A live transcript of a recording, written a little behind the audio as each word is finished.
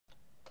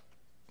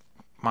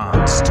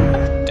monster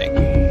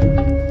thingy.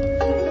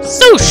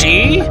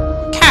 Sushi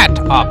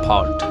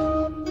Catapult.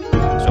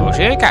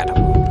 Sushi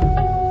Catapult.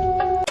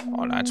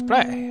 Well, let's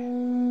play.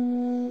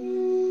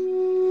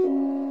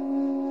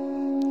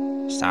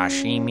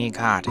 Sashimi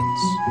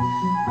Gardens.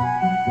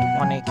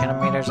 20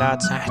 kilometers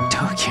outside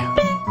Tokyo.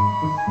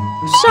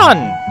 Sun.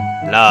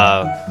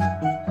 Love.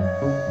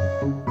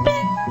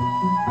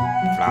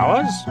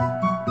 Flowers.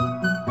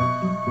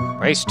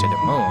 Race to the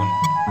moon.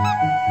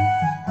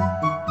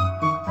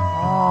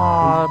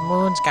 Oh, the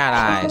moon's got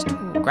eyes.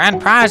 Ooh,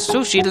 grand prize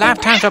sushi,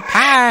 lifetimes of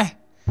pie.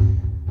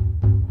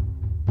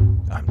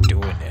 I'm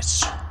doing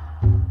this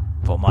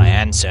for my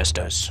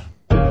ancestors.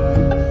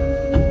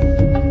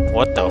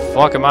 What the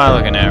fuck am I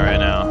looking at right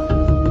now?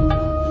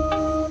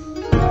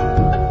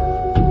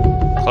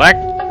 Collect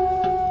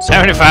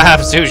 75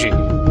 sushi.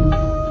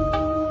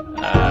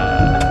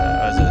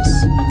 What's this?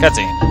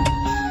 Cutscene.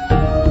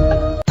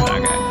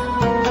 Okay.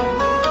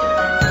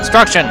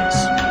 Instructions.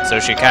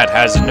 Sushi Cat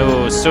has a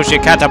new Sushi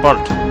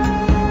Catapult.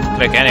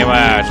 Click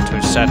anywhere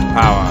to set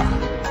power.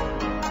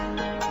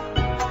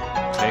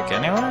 Click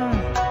anywhere?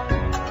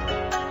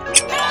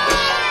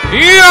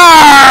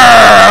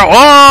 Yeah!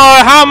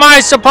 Oh, how am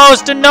I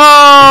supposed to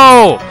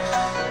know?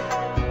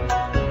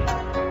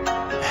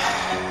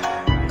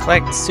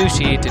 Click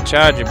sushi to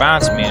charge your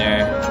bounce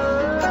meter.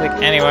 Click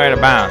anywhere to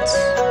bounce.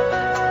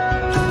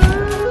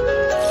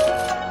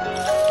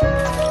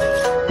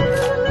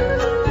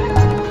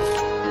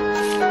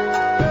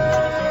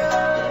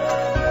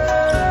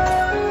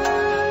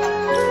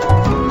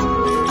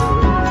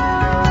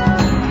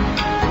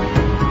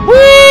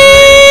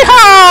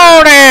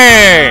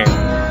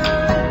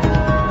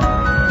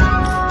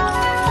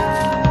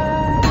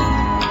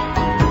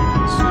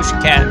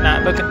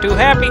 Looking too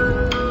happy.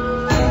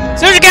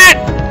 Sushi Cat!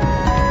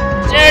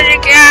 Sushi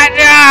Cat,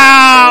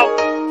 no!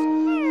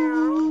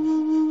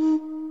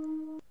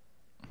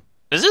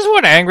 Is this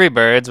what Angry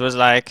Birds was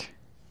like?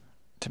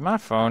 Did my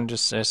phone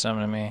just say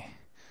something to me?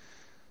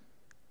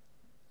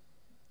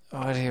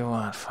 What do you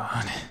want,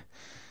 phone?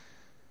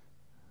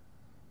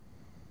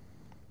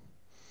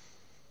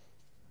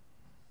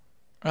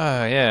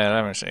 Oh, yeah,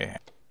 let me see.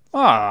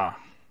 Oh,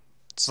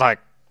 it's like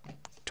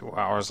 2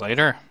 hours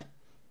later.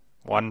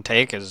 One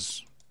take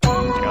is the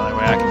only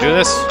way I can do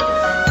this.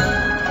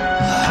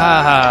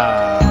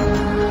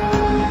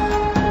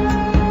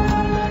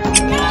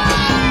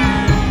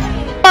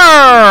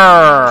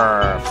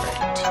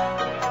 Perfect.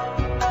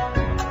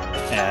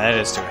 Yeah, that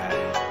is too high.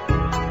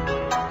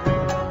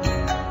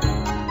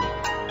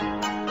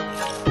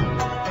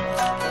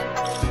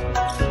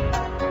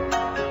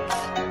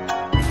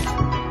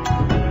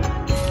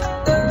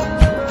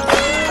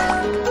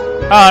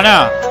 Oh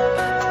no.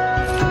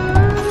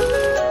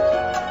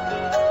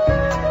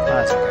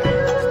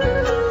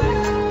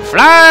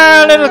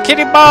 Fly, little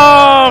kitty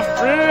ball,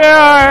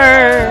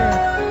 fly!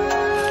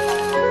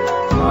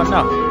 Oh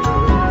no.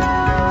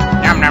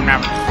 Nom nom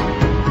nom.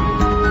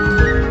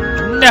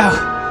 No,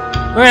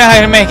 we're not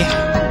gonna make it.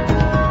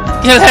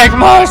 You like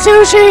more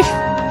sushi?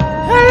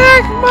 I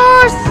like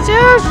more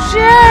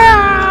sushi!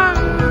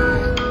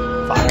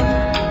 Fuck.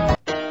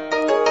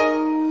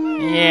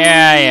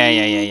 Yeah.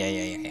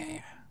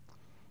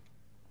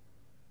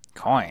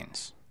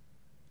 Coins.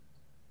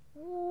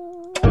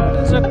 What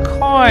does a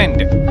coin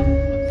do?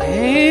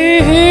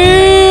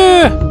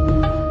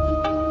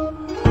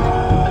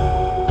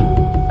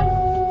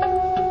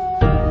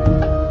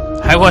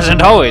 I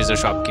wasn't always a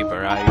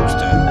shopkeeper, I used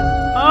to.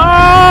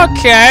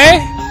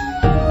 Okay.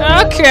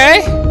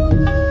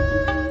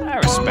 I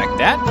respect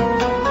that.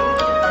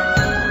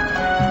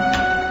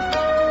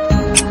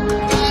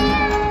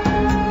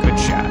 Good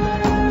shot.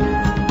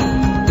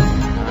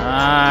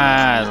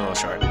 Ah, a little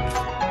short.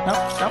 Nope.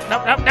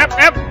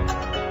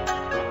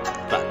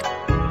 Fuck.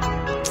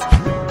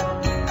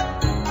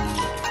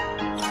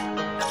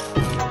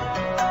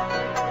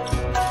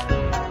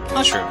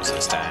 Mushrooms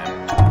this time.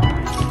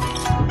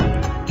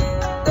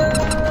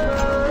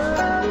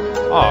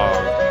 Oh,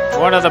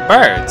 what are the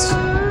birds?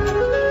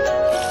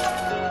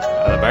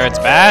 Are the birds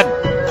bad?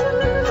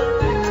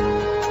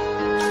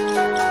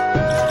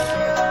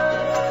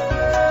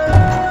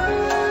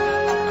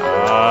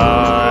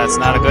 Oh, that's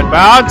not a good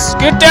bounce.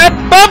 Get that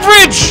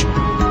beverage!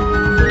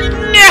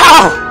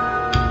 No!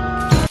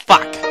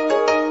 Fuck.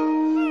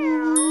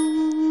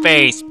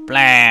 Face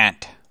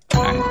plant.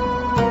 Right.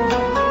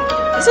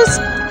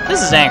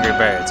 This is Angry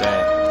Birds, eh?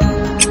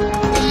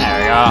 There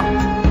we go.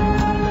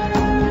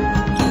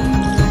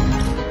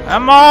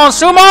 Come on,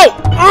 sumo!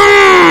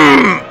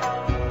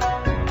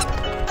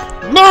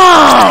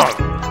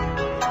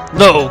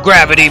 Low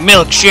gravity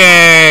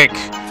milkshake!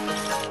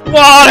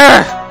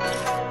 Water!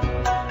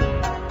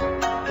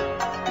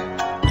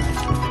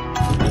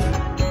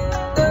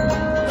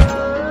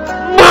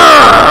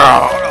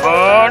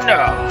 Oh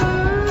no!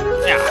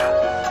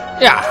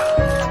 Yeah.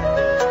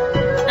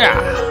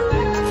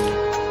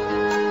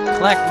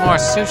 Collect more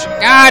sushi.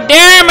 God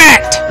damn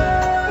it!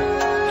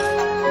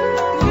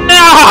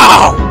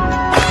 No!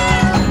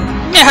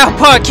 No,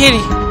 poor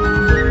kitty.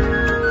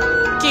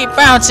 Keep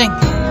bouncing.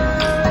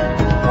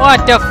 Why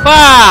What the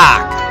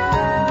fuck?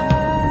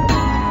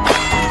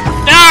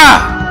 Ah!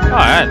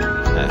 Oh,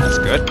 that's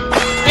good.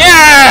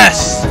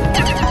 Yes!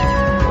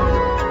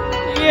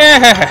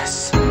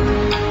 Yes!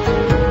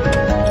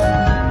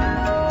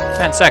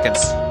 10 seconds.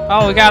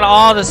 Oh, we got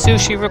all the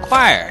sushi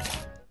required.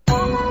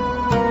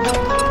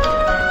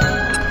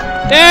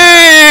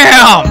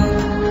 Damn!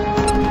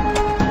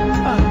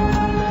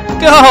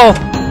 Go!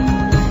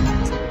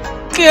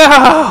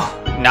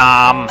 Go!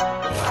 Nom.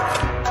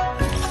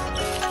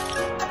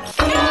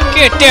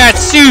 Get that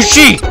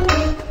sushi!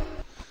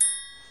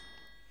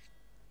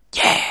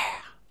 Yeah!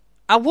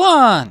 I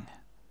won!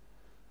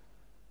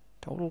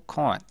 Total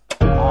coin.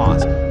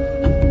 Awesome.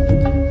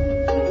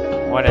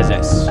 What is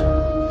this?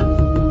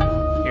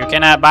 You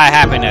cannot buy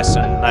happiness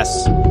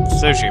unless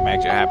sushi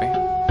makes you happy.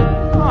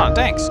 Oh,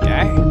 thanks,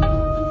 guy.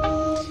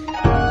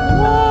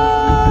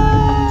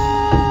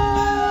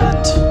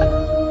 What?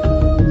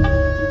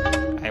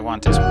 I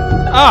want this one.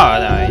 Oh,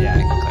 no, yeah, I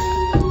can click on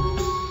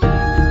it.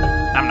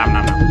 Nom nom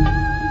nom nom.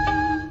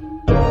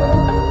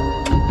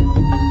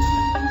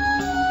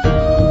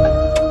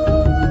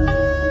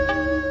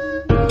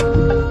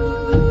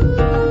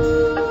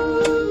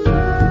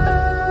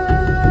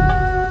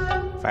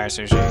 Fire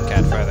Sushi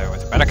Cat further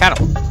with a better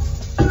catapult.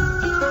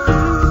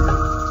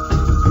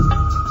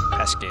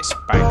 Pesky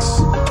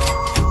spikes.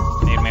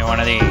 Need me one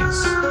of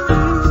these.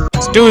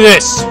 Let's do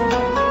this!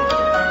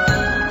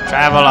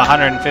 Travel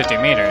 150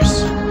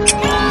 meters.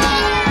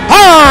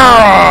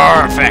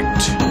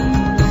 Perfect!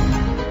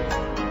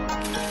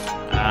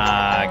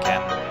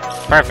 Again.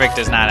 Perfect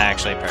is not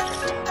actually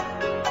perfect.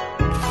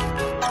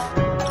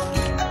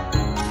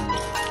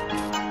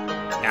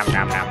 Nom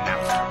nom nom nom.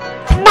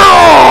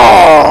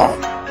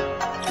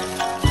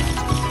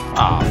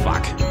 Oh,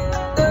 fuck.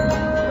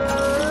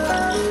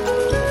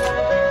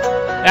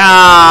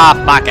 Ah,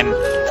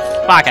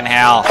 fucking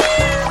hell.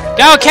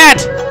 Go, cat!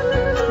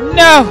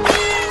 No!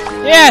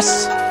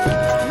 Yes!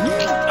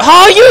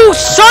 Oh, you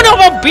son of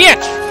a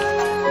bitch!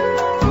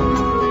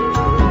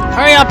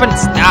 Hurry up and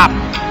stop.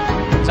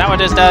 Is that what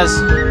this does?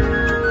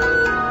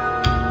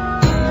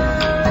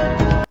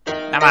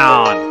 Come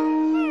on.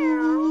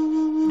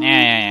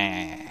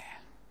 Yeah.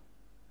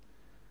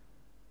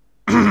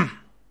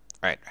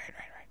 Right.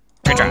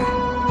 Retry.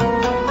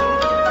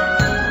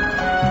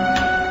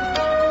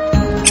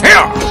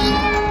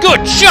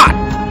 Good shot!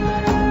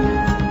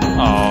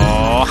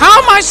 Oh,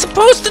 how am I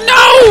supposed to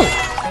know?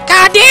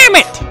 God damn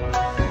it!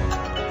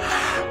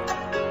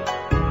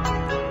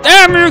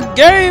 Damn your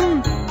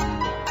game!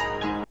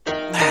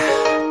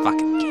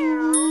 Fucking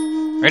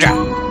game. Retry.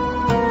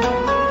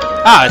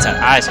 Oh, it's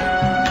I see.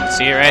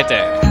 See it right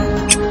there.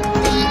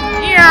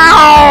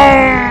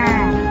 Yeah!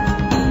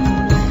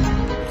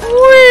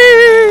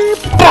 Wee!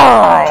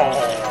 Bow!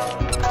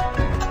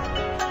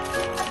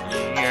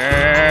 Yeah!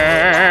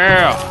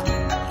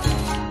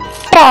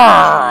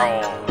 Bow!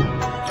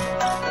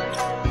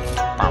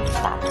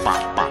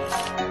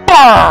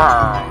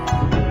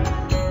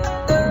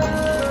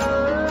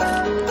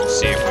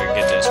 See if we can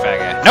get this fat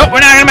guy. Nope,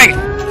 we're not gonna make it!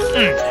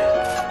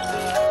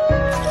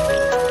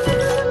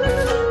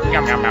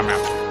 Yum.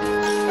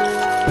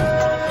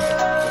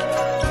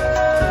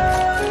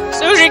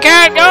 Sushi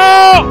Cat, go!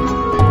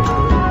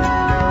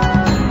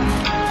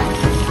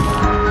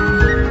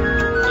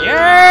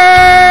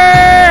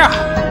 Yeah!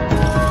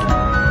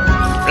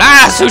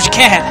 Fly, Sushi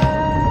Cat!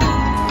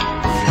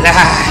 Fly!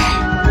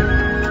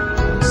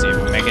 Let's see if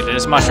we make it to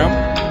this mushroom.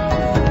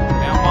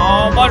 Come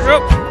on,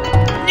 mushroom!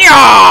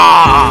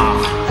 Yeah!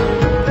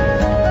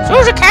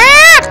 Sushi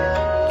Cat!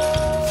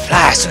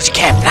 Fly, Sushi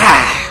Cat,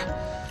 fly!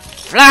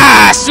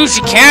 Fly,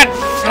 Sushi Cat,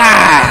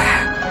 fly!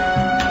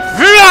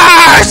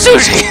 Fly,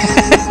 Sushi!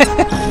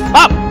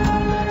 Oh!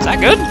 Is that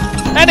good?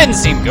 That didn't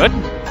seem good.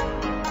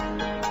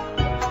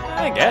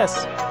 I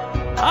guess.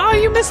 Oh,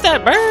 you missed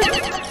that bird.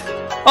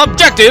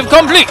 Objective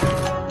complete!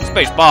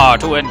 Spacebar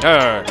to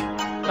enter.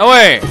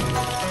 Away!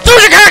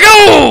 Sushi Cat,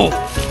 go!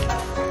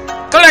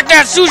 Collect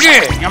that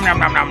sushi! Yum yum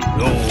yum yum.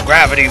 Low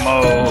gravity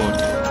mode.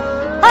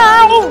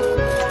 Oh!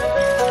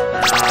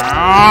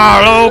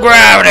 Low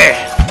gravity!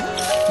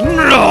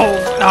 No!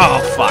 Oh,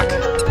 fuck.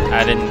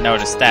 I didn't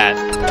notice that.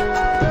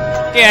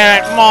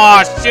 Get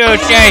more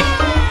sushi!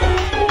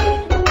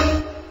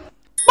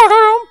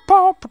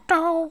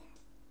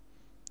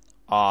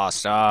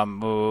 Awesome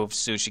move,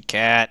 Sushi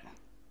Cat.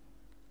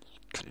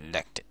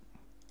 Collect it.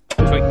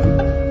 Sweet.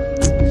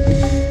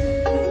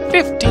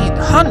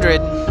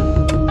 1,500.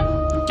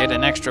 Get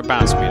an extra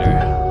bounce meter.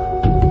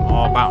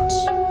 More bounce.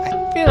 I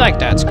feel like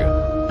that's good.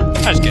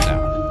 Let's get that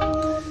one.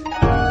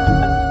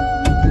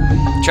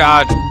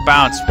 Charge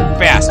bounce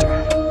faster.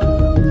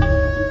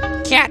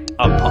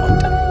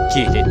 Catapult.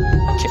 Get it.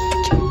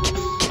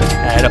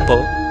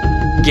 Catapult.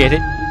 Get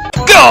it.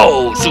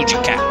 Go, Sushi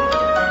Cat.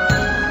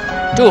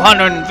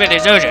 250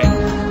 sushi.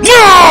 No!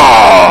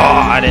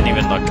 I didn't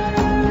even look.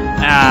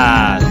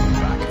 Ah,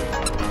 fuck.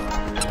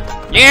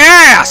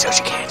 Yeah,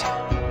 Sushi Cat.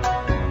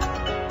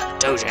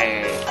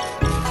 Sushi.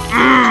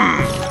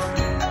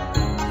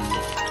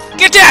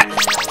 Get that!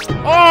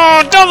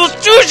 Oh, double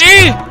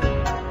sushi!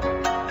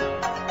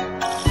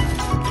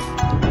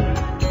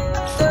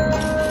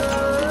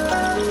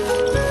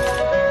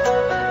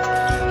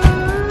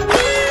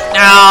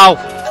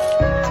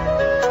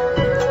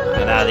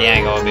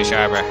 will be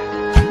sharper.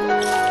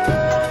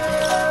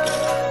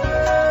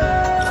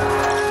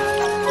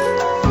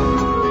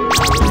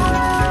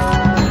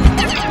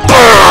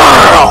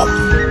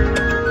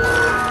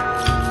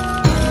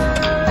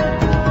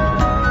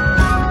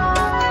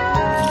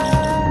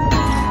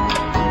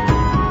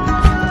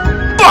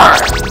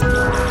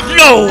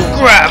 No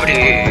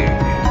gravity!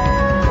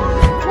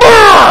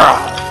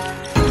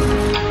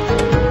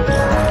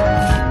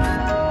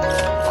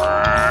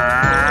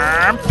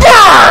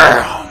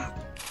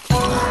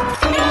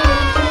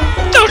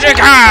 Sushi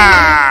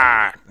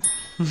Cat!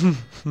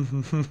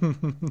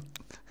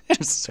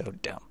 It's so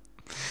dumb.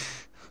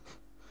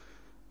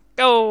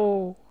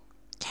 Go!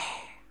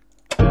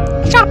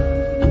 Shop!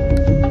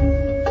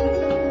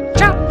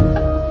 Shop!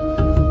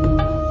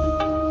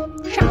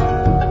 Shop!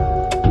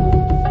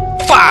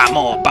 5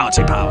 more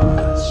bouncy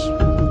powers.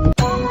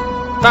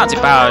 Bouncy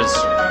powers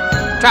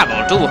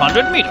travel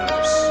 200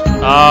 meters.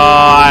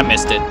 Oh, I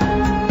missed it.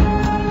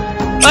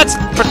 Let's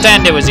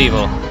pretend it was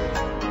evil.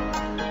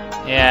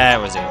 Yeah,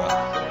 it was evil.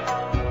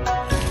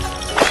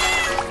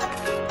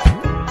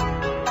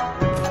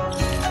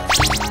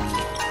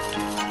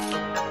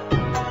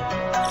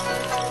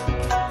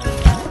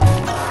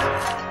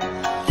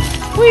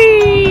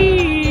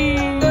 Whee!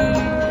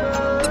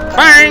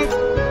 Bang!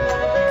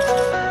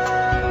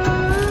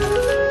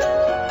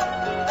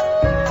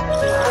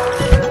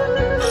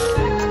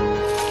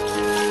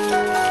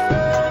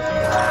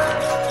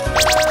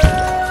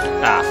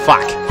 Ah,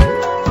 fuck.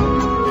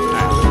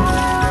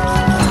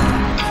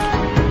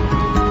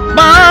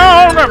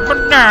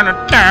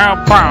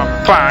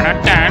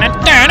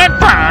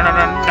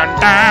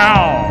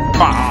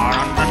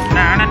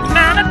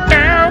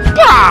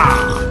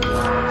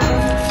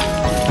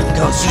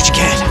 Go, Sushi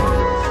Cat!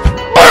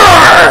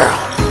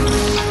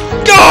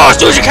 Go,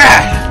 Sushi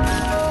Cat!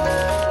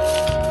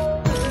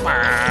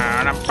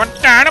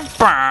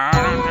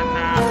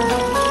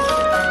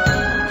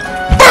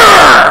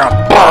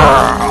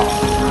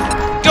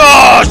 Go,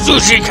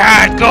 Sushi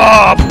Cat! Go!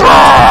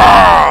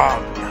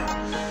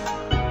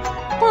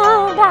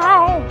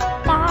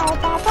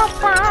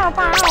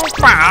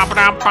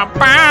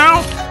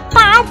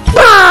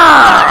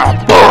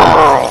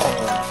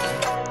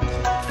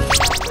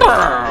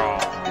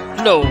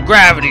 Low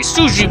gravity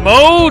sushi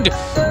mode.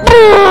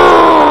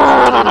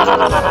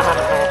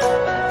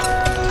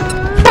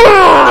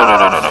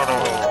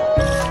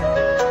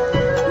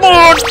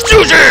 More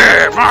sushi.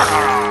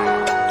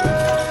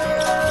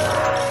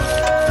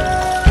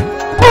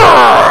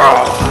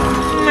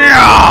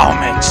 Meow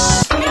mix.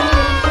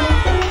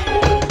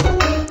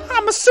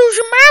 I'm a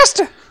sushi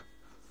master.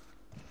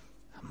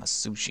 I'm a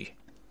sushi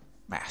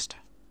master.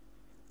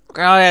 Look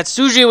at all that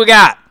sushi we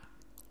got.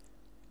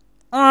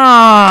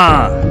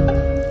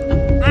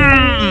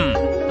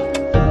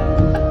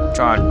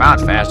 Try to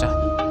bounce faster.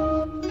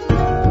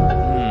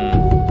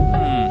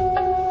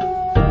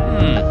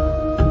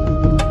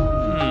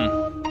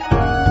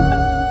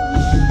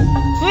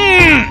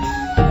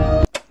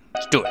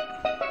 Let's do it.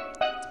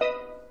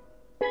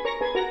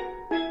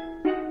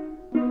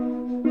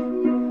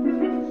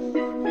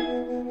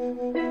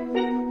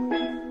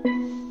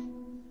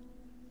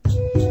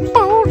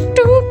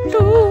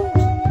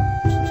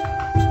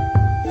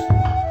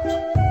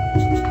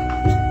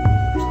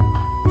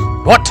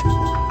 What?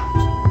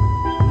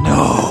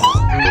 No!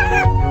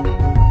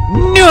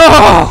 No!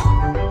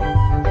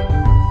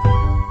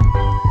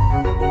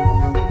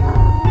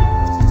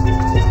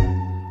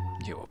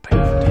 You will pay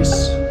for this.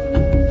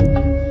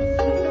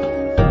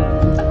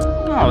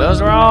 Oh, those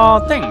are all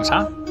things,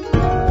 huh?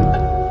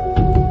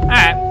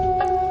 Alright.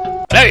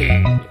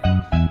 Hey!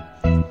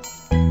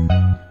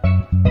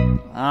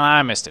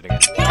 I missed it again.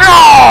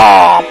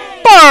 Oh!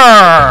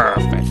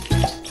 Perfect!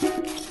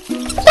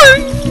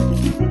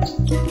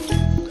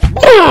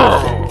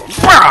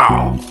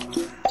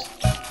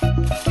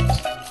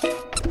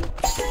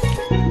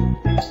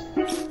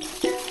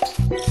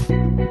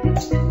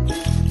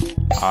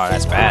 Oh,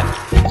 that's bad.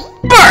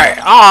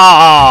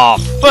 Oh,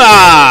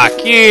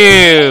 fuck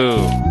you!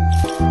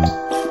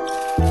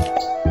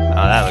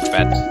 Oh, that looks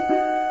bad.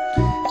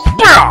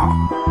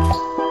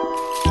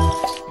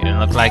 You didn't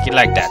look like you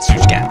liked that,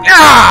 Sushi Cat.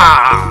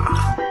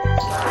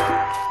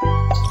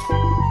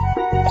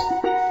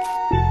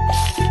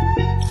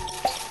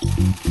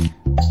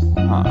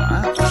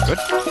 That's good.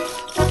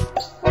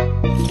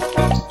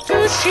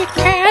 Sushi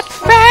Cat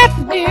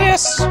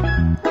fatness.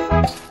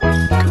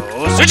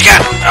 Go, Sushi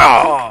Cat.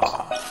 Oh.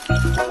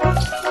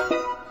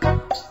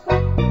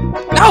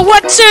 No,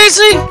 what?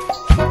 Seriously?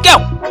 Go.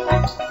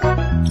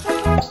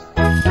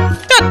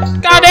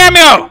 God damn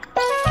you!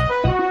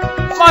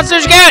 Come on,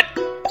 Sushi Cat.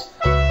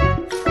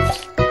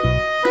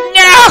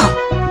 No.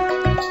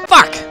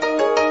 Fuck.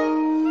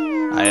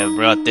 I have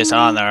brought this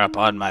honor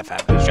upon my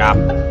family shop.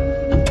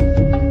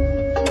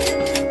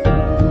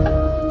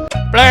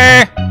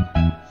 Play!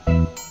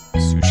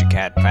 Sushi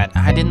Cat fat.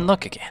 I didn't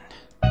look again.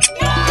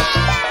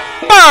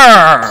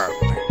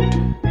 Perfect!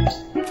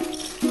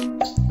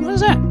 What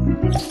is that?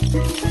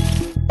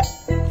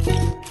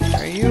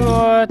 Are you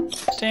a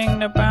thing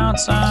to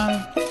bounce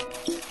on?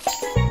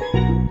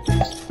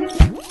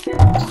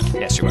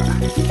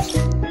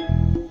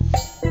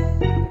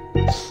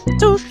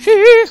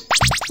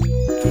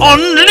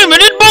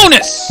 unlimited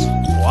bonus!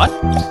 What?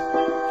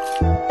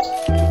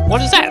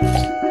 What is that?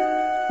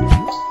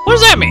 What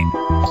does that mean?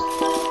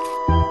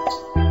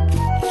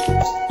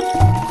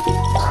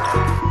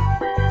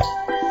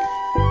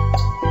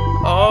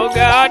 Oh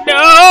god,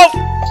 no!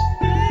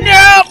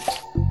 No!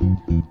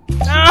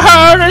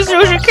 Oh, the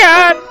sushi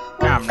cat!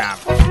 Nom nom.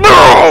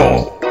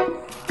 No!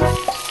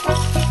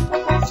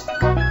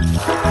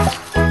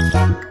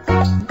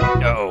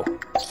 No.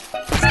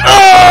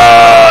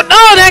 Oh!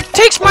 No, that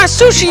takes my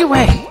sushi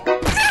away!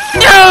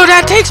 No,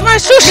 that takes my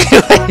sushi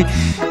away!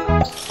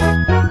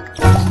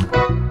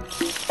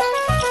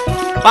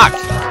 Fuck!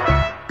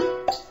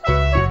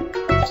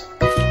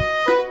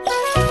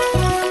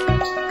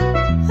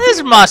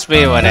 This must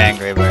be what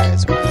Angry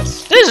Birds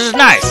was. This is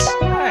nice!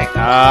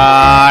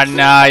 Oh,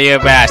 no, you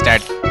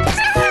bastard!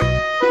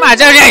 Come on,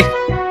 sushi!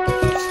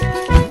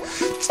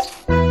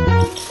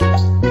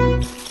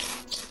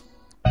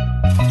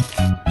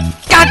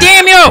 God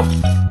damn you!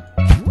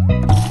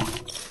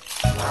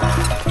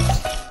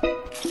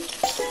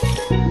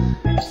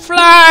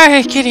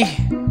 Fly, kitty!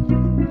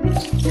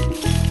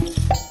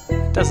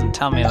 It doesn't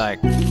tell me, like...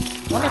 I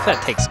wonder if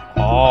that takes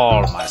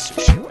all my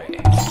sushi away.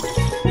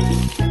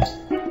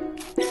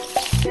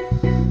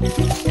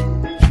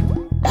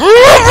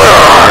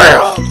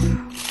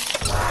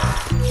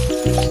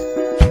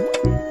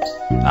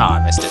 Oh,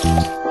 I missed it.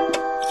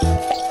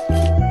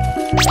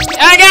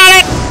 I got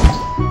it!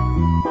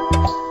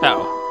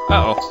 Uh-oh.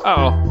 Uh-oh.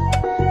 Uh-oh.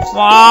 Come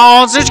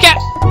on, sushi cat!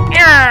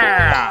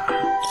 Yeah!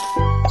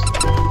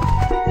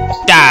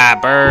 Die,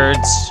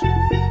 birds.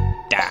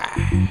 Die.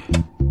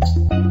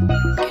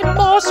 Get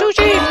more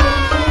sushi!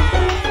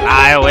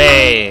 Fly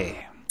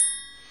away!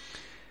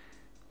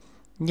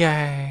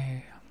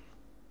 Yay.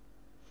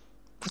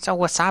 What's a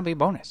wasabi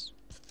bonus?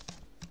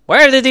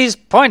 Where did these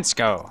points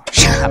go?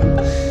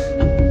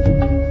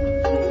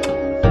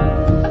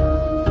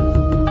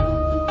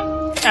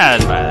 Yeah,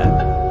 that's fine.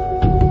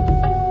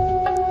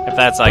 If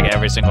that's like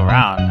every single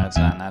round, that's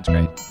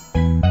great.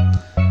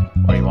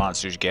 What do you want,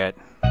 Sushi Cat?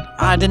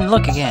 I didn't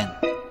look again.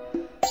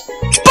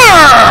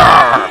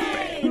 Perfect!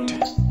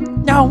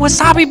 No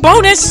wasabi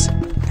bonus!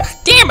 God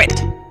damn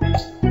it!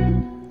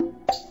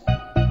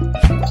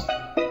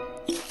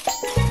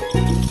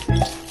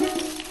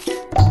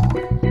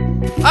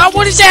 Oh,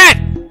 what is that?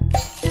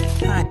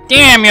 God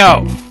damn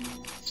you!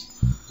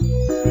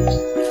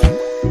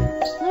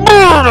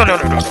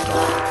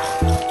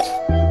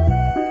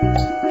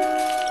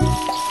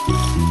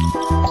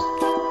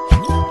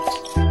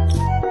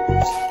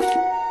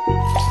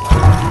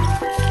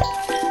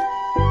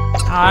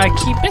 I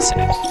keep missing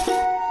it.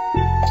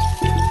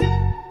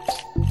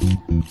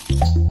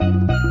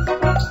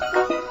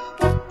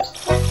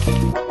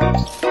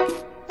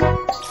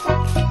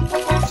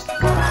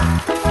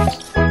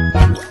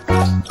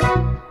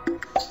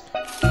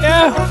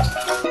 Yeah.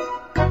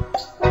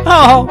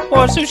 Oh,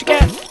 poor Sushi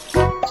Cat.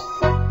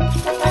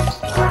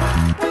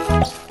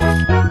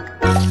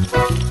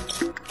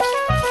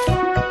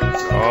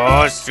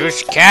 Oh,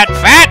 Sushi Cat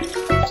fat.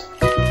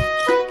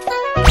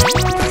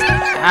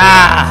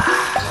 Ah.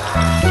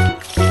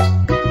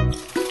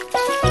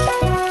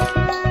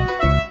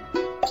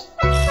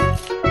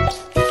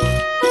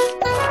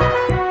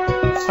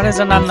 What is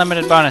an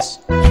unlimited bonus?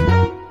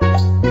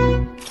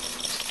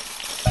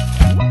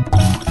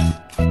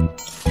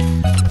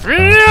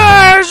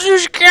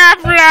 Sushi Cat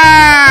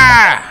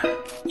fly!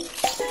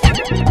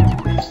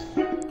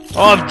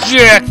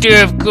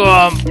 Objective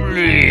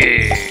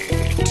complete!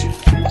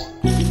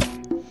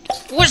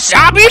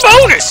 Wasabi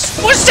bonus!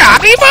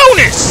 Wasabi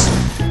bonus!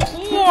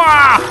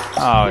 Wow.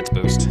 Oh, it's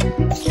boost.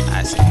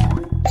 I see.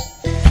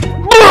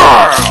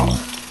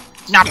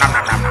 Nom nom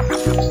nom nom nom nom.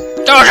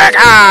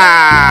 Dojaka!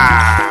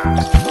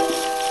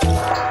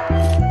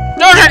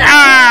 Dojaka!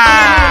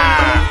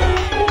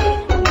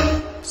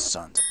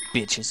 Sons of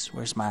bitches,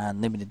 where's my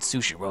unlimited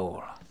sushi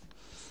roll?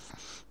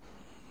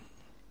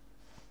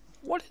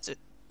 What is it?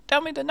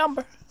 Tell me the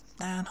number.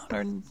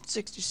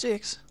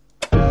 966.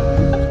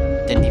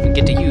 Didn't even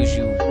get to use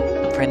you,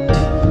 friend.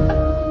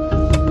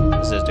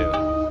 What's this do?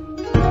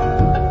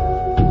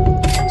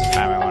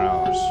 Time one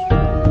of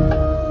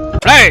those.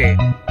 Play!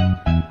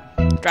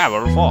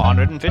 Travel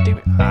 450.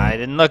 I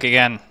didn't look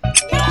again.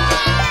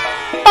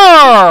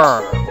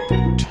 Perfect.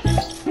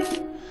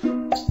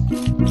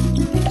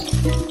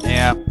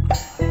 Yep.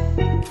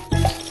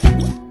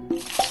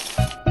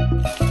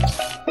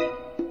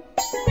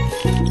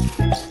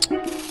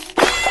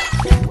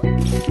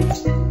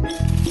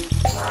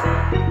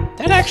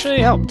 That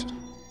actually helped.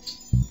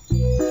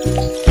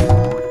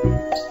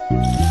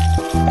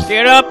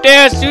 Get up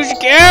there, Sushi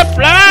Cat,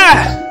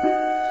 fly!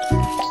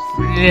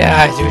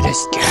 Fly through the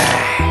sky.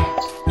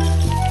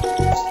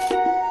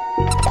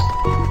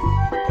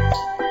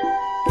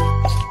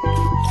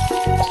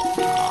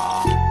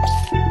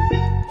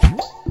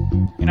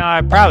 You know,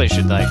 I probably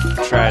should, like,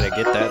 try to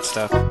get that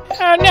stuff.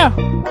 Oh, no!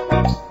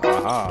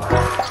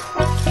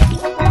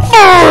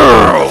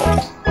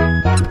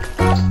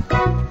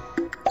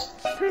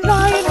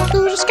 Flying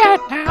through the sky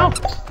now!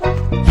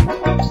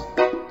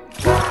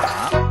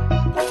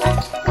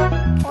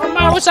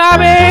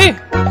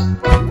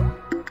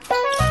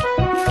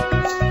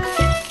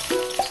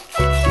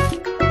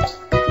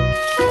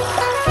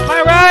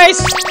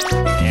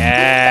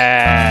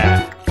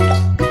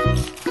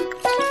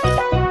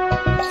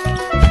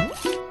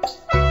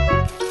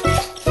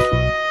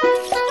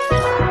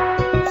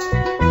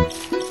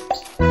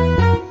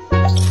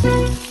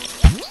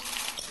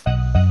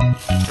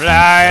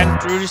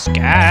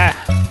 sky.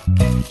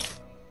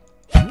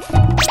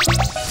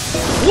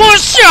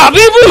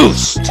 Wasabi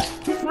boost!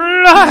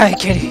 Fly,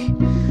 kitty.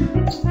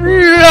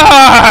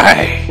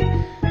 Fly!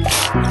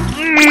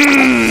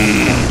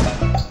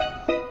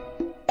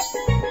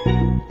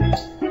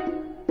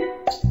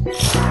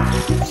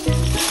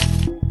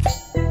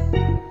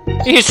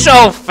 He's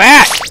so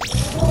fat!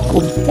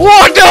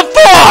 What the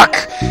fuck?!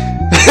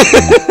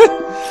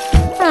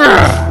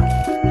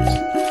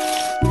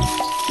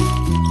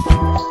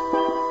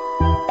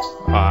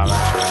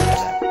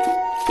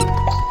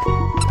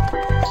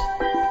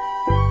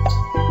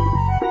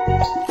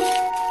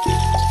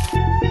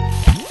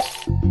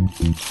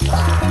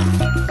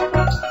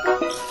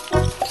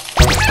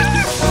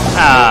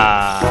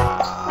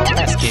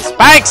 Pesky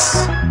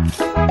spikes!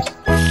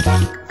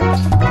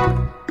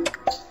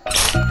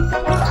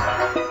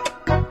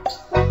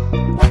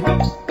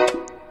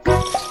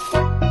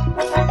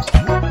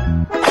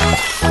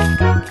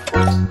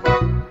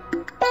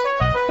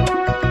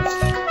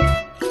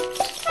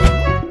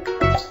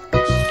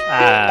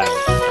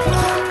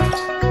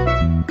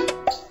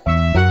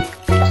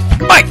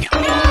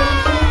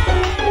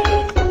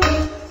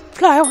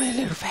 Fly away,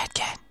 little fat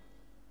cat.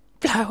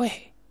 Fly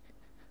away.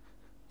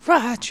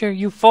 Ride your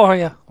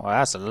euphoria. Well,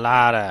 that's a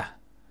lot of...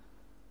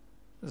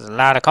 There's a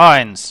lot of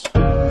coins.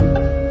 Slow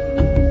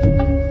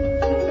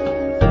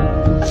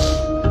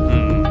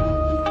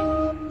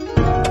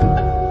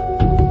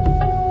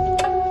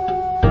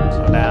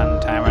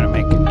down, timer to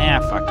make it.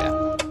 Nah, fuck that.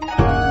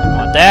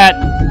 Want that?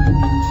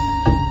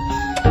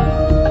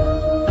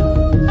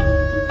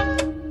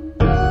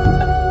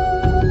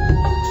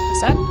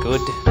 Is that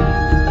good?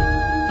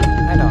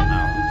 I don't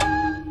know.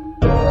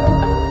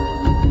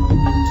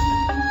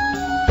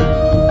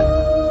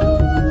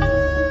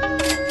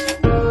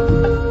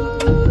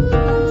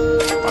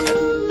 Fuck it.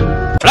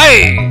 Play!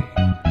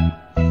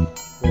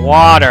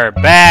 Water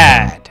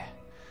bad.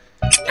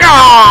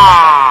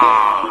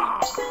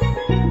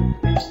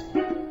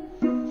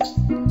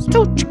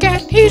 Sushi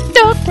Cat, he's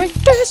the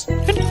greatest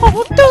in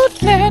all the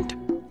land.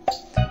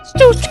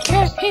 Sushi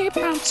Cat, he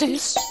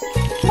bounces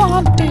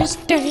on this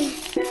day.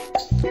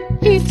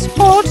 Eats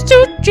more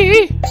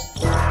sushi.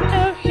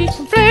 Now he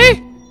can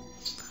play.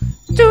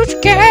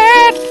 Sushi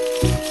Cat.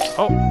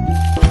 Oh.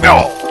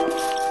 No.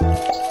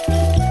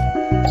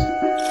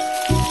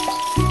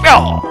 No.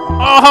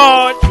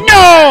 Oh,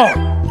 no.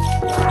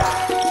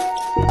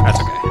 That's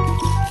okay.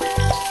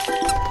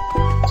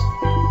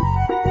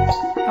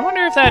 I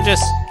wonder if that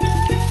just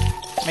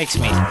makes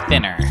me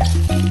thinner.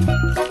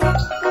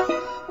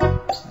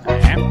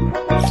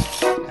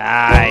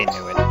 I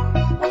knew it.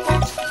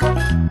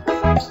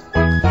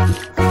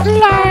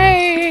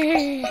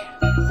 Fly!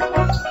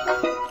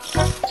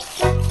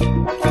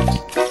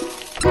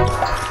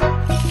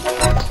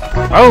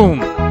 Boom!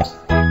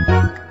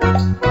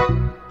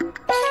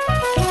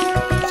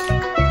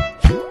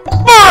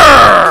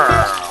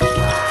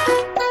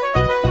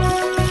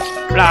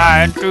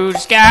 Flying through the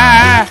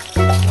sky!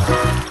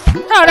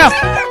 Oh no!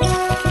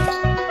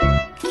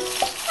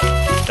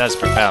 It does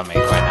propel me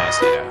quite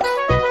nicely though.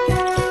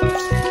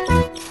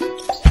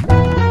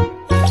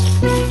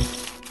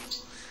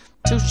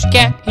 Sushi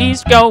Cat,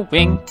 he's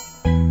going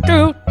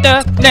through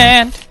the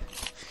land,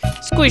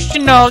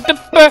 squishing all the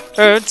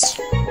birds.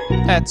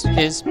 That's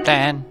his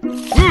plan.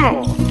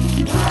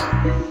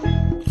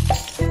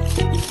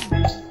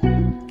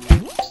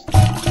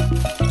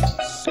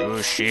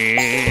 Sushi,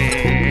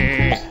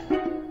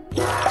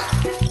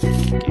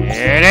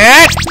 get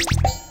it?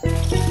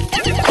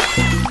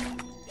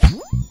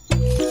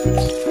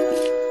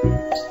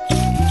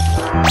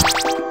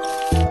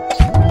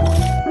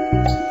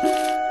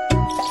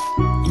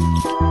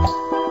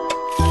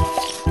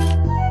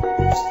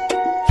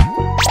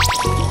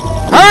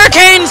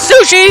 Hurricane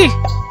Sushi!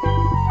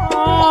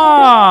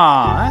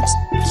 Oh, that's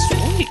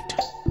sweet.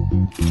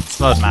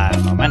 Slowed my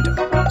momentum.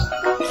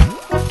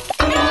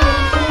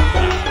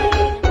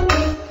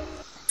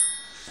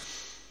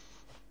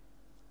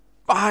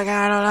 I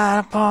got a lot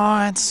of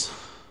points.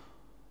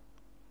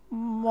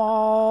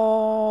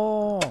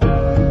 More.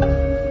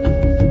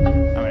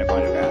 How many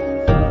points you got?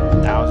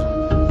 1,000.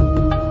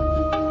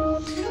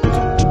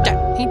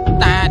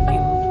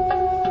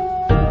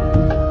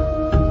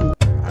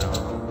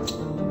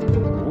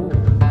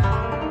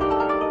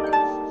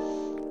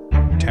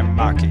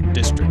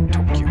 District,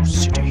 Tokyo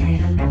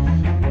City.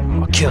 I'm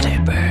gonna kill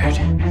that bird.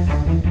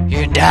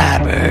 You die,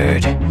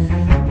 bird.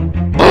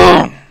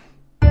 Boom!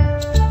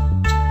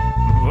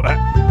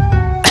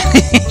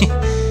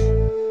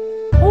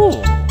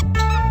 Ooh.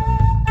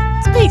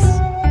 Space.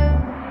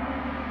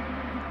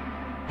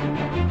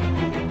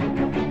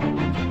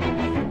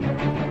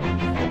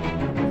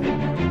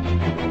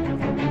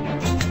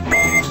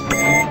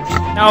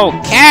 No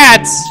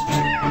cats!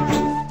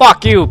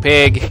 Fuck you,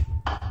 pig.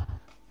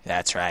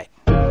 That's right.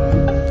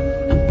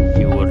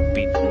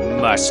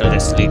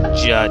 Mercilessly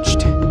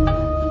judged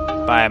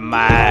by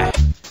my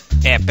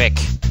epic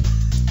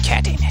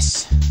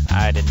cattiness.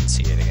 I didn't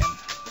see it again.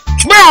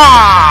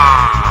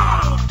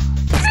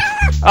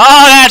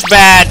 Oh, that's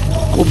bad.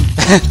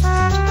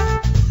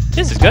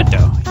 This is good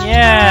though.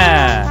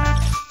 Yeah.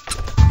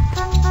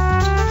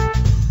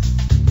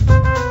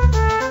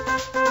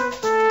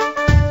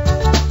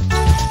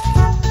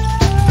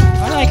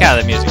 I like how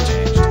the music changed.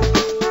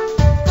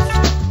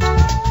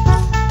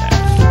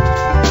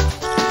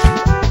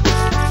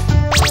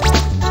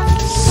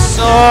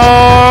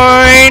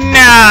 Soinami!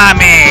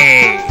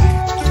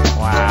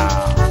 Wow.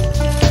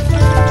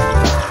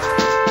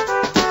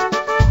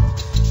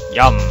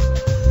 Yum.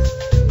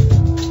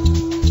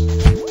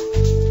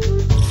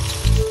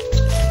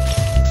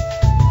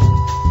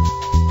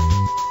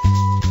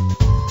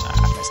 I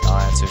missed all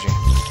that sushi.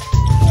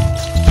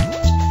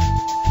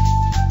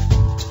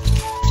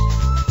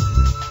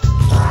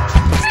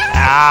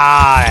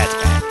 Ah, that's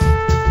bad.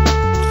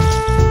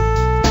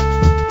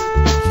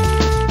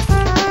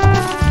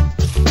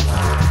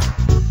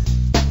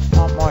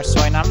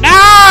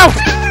 No!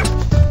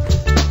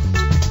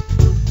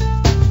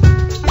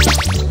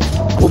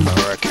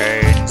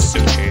 Hurricane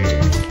sushi.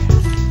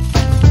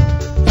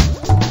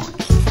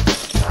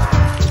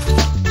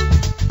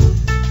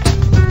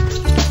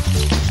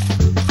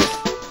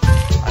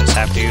 I just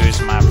have to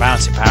use my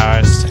bouncy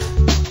powers to...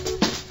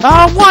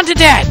 Oh, wanted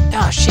that!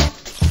 Oh, shit.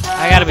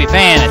 I gotta be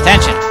paying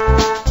attention.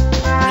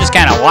 I'm just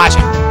kind of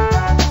watching.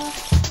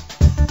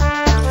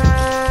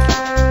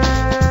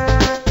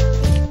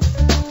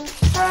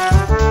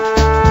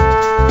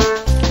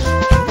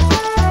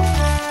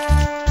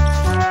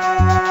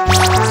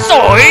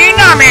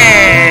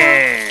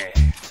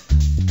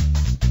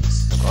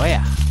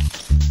 Sequoia.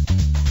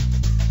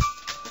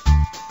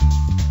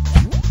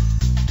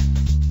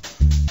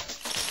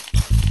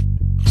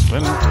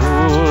 Swim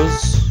pools.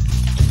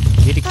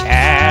 Kitty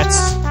cats.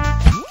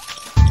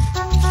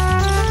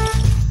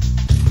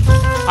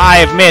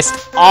 I've missed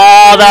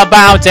all the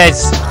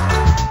bounties.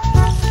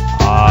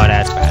 Oh,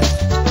 that's bad.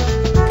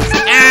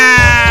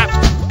 Ah!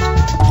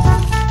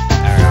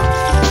 There we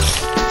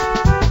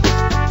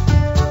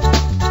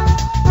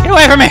go. Get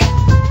away from me!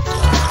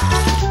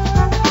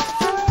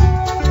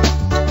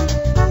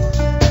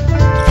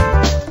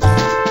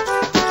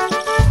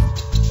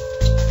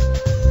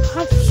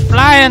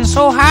 Flying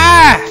so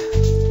high!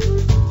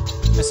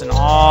 Missing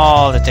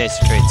all the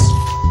tasty treats.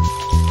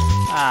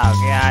 Oh,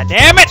 god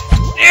damn it!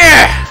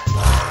 Yeah!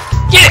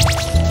 Get it!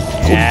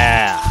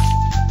 Yeah!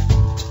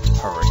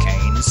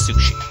 Hurricane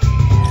sushi.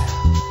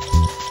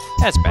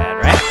 That's bad,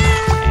 right?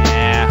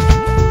 Yeah.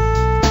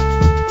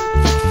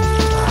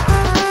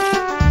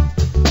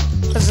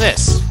 What's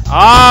this?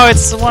 Oh,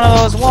 it's one of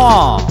those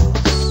walls.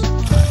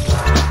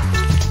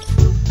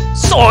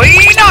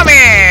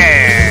 Soinami!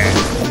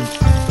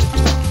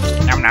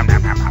 Nom, nom,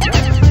 nom, nom.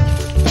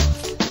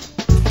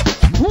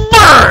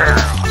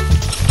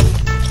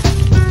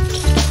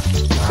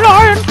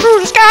 Flying through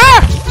the sky!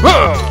 No.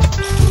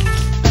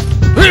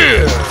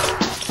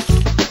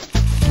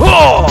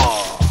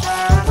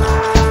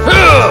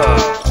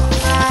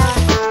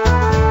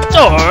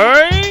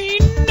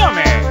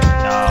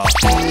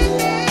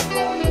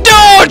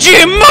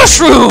 Dodgy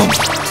mushroom!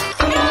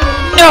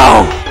 No!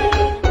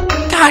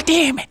 God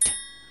damn it!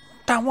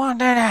 Don't want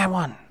that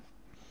one.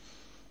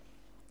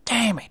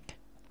 Damn it.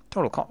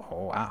 Total coin.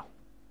 Oh, wow.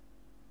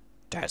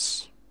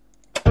 That's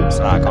a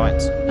lot of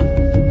coins.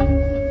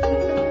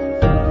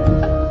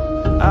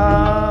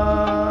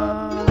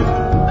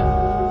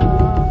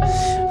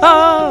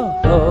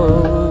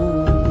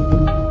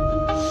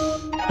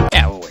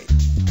 Yeah, we'll wait.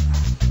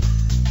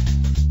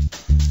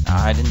 Oh,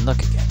 I didn't look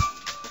again.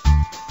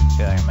 I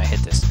feel like I'm gonna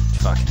hit this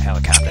fucking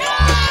helicopter.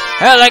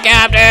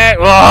 Helicopter!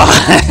 Whoa!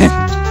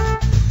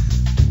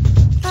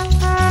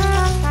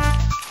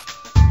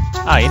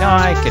 Oh, you know,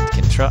 I could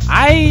control...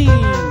 I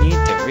need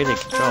to really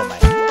control my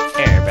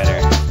hair better.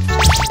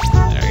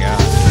 There we go.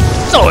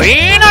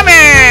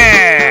 Soinami!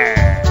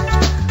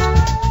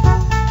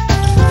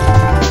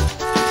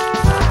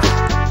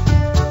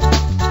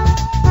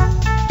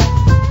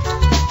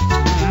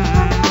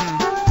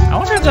 I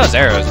wonder if those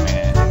arrows mean anything.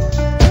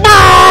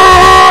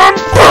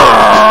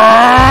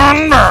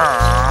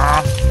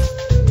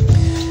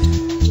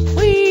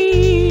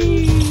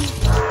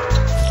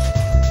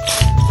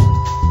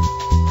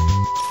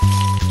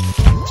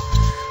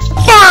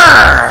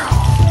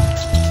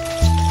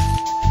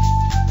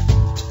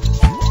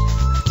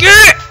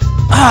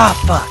 Ah,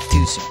 fuck,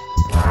 too soon.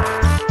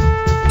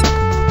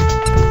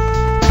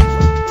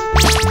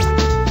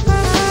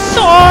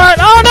 Sword!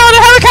 Oh no,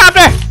 the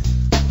helicopter!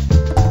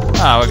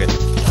 Oh, we're good.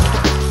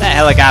 That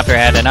helicopter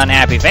had an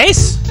unhappy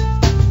face.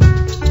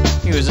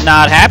 He was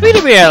not happy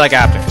to be a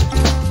helicopter.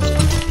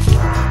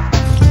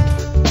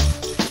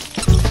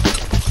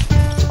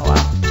 Oh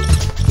wow.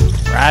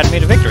 Ride me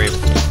to victory,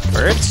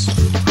 birds.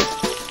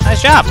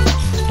 Nice job.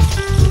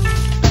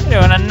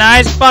 You're doing a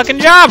nice fucking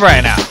job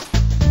right now.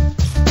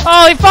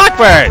 Holy fuck,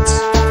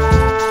 birds!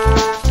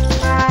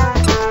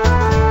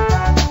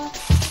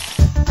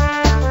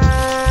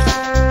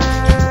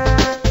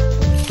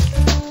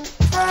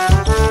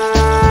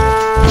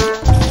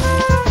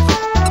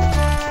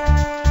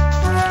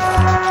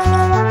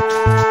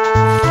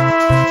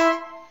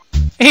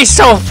 He's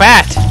so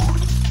fat!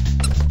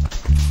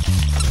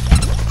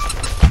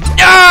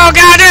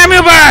 damn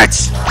you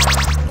birds!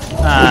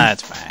 Ah,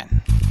 that's fine.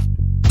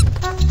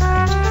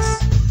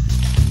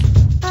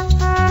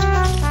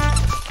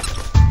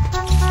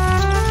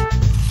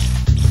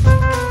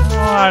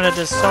 What a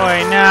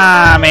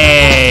tsunami!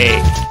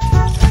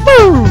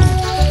 Woo!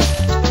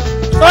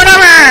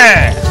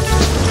 Tsunami!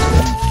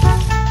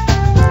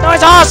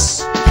 Noise us!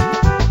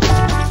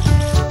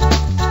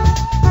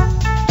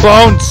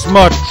 Bounce,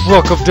 my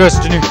truck of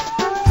destiny!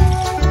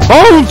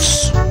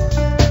 Bounce!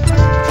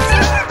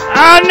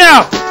 Oh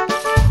no!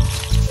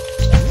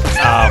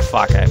 Oh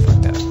fuck, I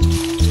fucked up.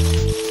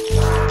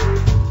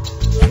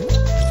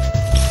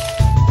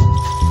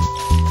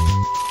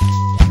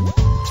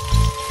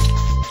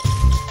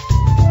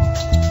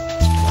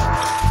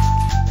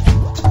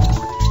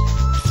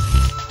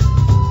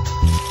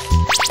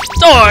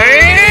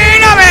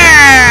 Tsunami!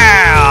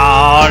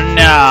 Oh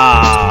no!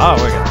 Oh,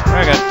 we're good.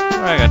 We're good.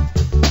 We're good.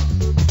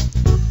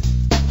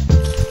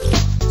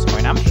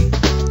 Tsunami?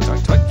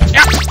 Toik, toik.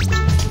 Yeah!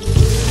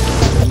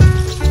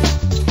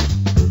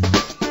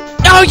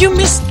 Oh, you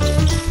missed!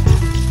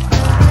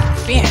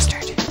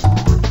 Bastard.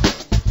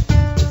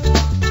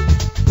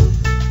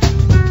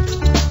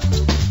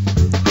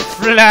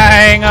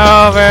 Flying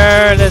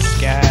over the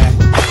sky.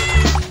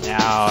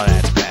 No,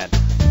 that's bad.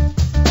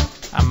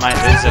 I might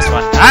lose this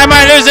one. I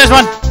might lose this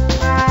one!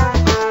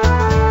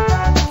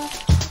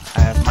 I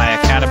have my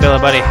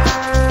accountability buddy.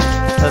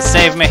 Let's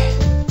save me.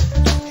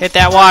 Hit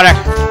that water.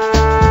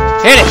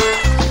 Hit it!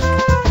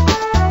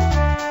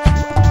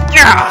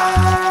 Yeah!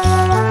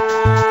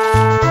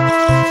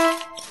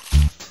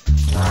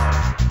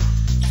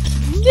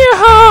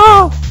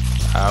 Yoo-hoo!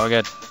 Oh, we're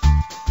good.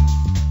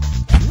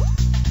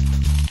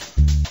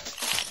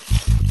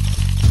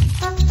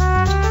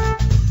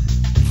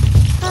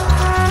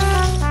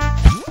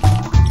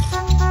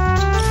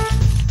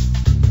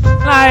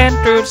 Flying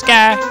through the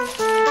sky.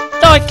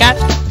 Toy cat.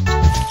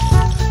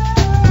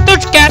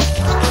 Doochie cat.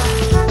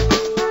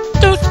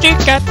 Doochie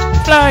cat.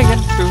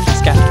 Flying through the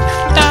sky.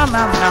 Nom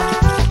nom nom.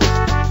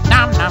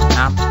 Nom nom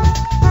nom.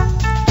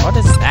 What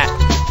is that?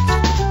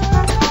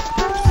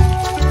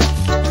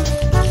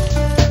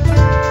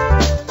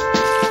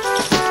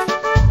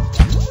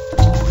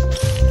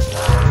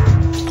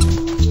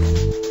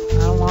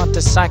 I want the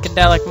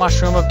psychedelic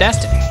mushroom of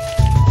destiny.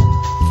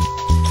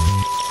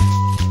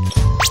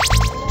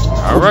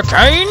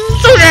 Hurricane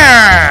Sushi!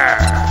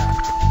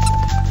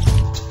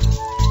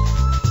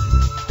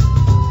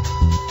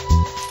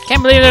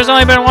 Can't believe there's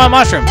only been one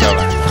mushroom so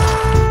far.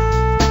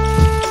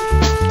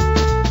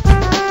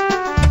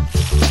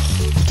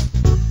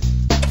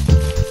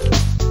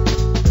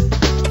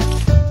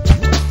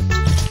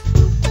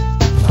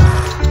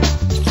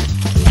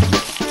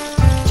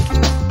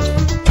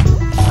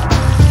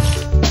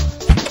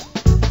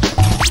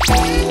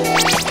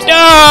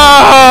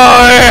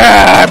 Oh,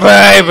 yeah,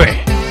 baby!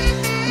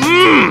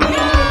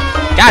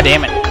 God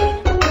damn it.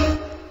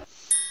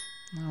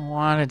 I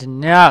wanted to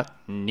know.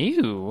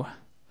 New?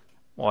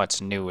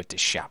 What's new at the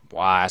shop?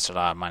 Why, that's a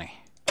lot of money.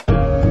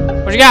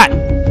 What you got?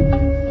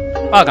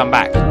 Welcome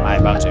back, my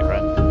bouncy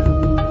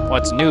friend.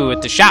 What's new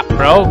at the shop,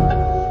 bro?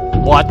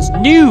 What's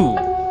new?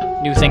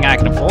 New thing I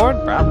can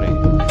afford? Probably.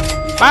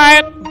 Buy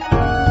it!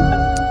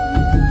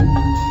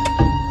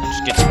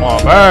 Let's get some more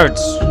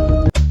birds.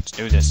 Let's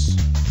do this.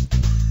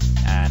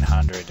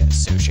 900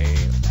 sushi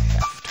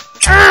left.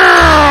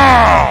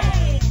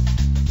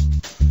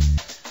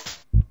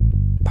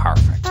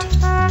 Perfect.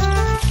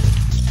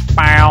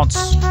 Bounce.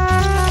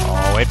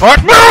 Oh, wait for it.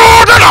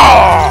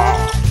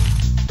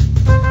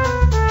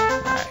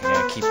 Alright,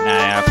 gotta keep an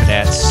eye out for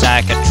that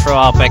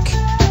psychotropic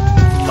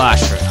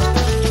mushroom.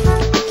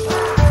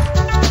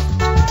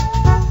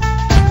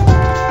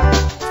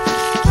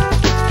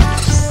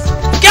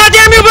 God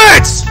damn you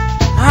birds!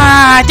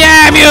 Ah,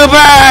 damn you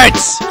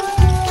birds!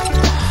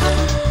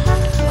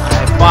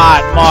 I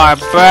bought more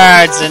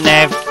birds and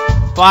they've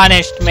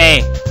punished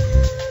me.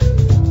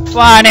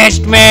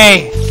 Punished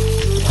me!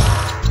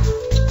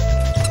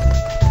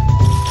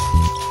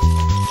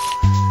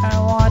 I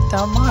want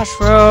the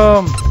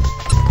mushroom!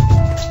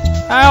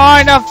 I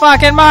want the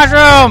fucking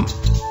mushroom!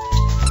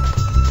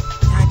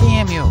 God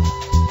damn you.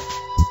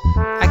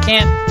 I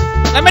can't...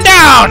 Let me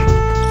down!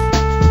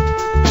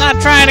 I'm not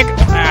trying to...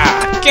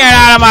 get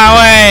out of my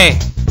way!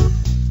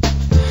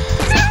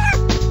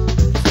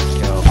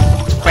 You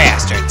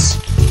bastards.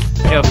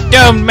 You've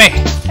doomed me!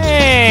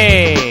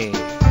 Hey!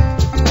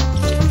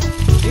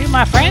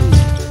 My friend?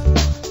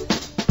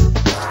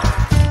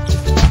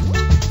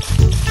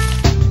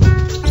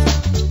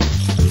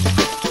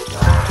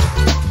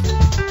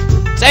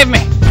 Save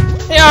me!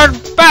 You old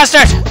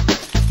bastard!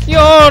 You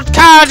old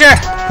codger!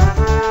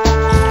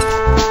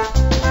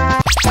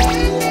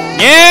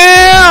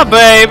 Yeah,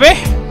 baby!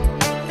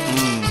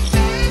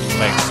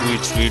 Make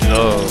sweet, sweet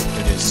love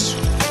to this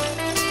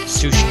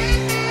sushi.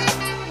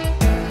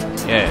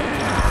 Yeah.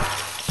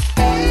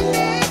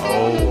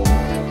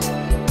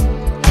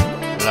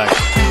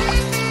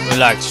 We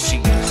like to see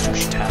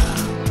sushi time.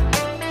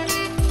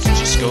 So it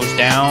just goes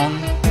down.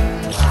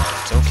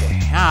 It's okay.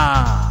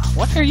 Ah,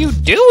 what are you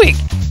doing?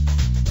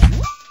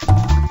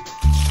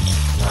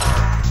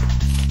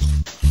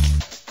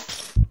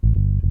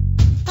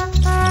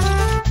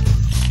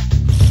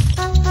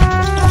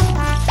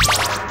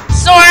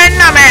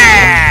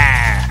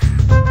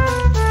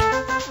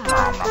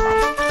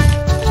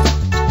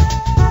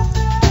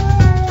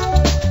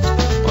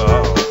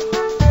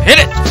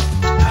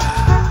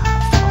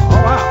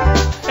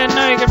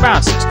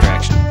 bounce this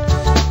direction.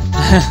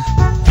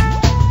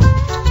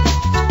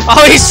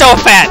 Oh, he's so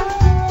fat!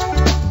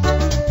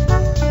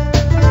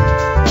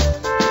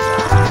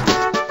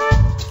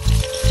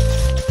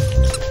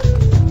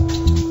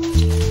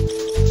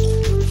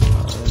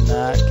 I'm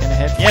not gonna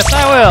hit. Yes, I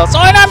will!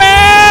 Soinami!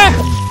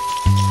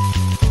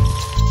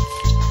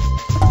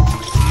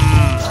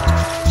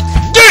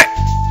 Get it!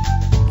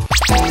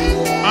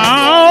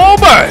 Oh,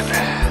 baby!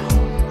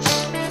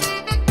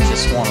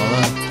 Just wanna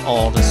learn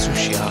all the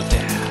sushi out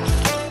there.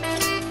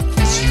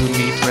 It's you and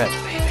me forever,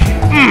 baby.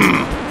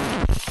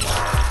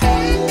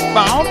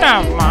 Bow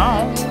down,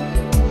 bow.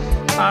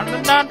 Bow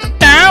down, down,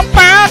 down,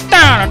 bow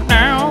down,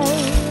 down.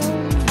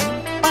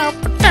 Bow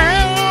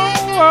down.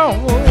 Uh-oh.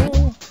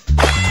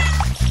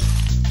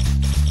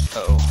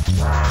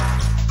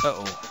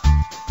 Uh-oh.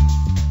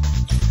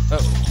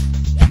 Uh-oh.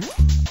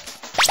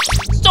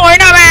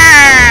 Soinami!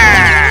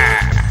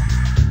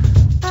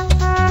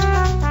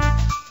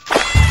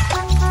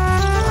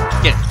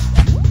 Get it.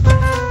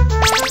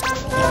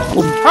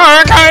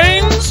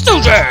 Hurricane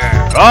Sushi!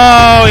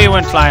 Oh, he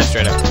went flying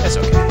straight up. That's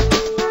okay.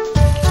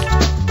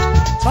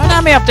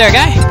 Soinami up there,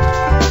 guy.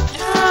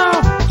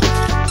 No.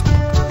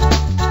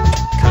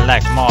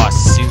 Collect more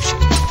sushi.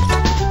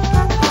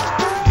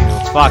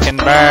 You fucking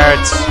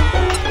birds.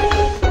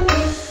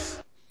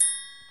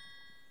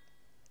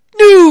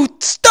 New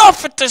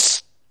stuff at the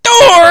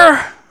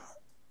store!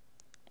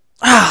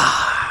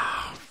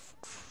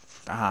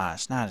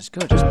 It's not as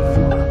good as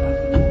before.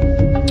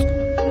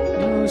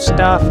 New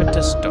stuff at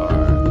the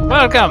store.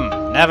 Welcome!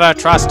 Never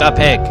trust a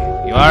pig.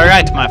 You are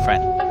right, my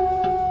friend.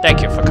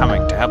 Thank you for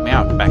coming to help me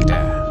out back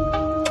there.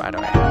 By the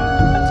way.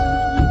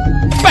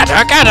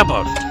 Better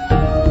catapult!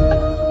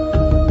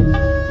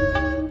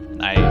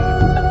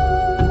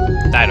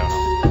 I don't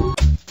know.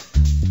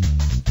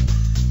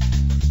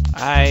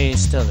 I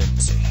still didn't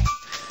see.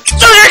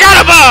 Sushi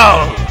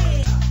Catapult!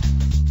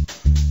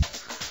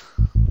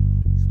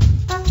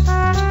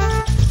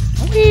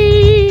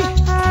 Whee!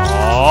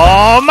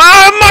 Oh,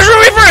 my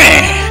mushroomy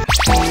friend!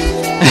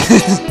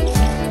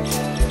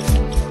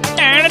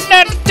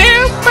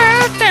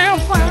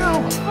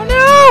 Oh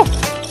no!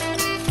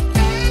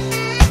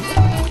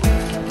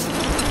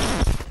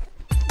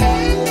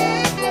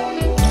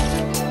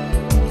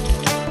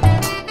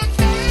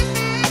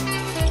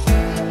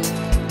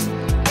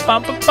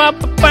 Bump a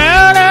bump a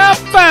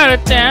bow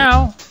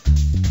down.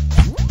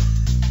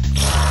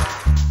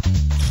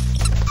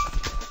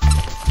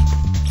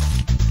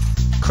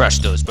 Crush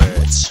those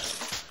birds.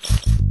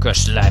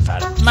 Crush the life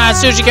out of them. My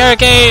sushi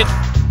barricade!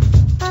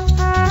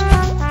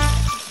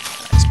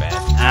 That's bad.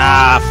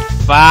 Ah,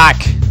 fuck!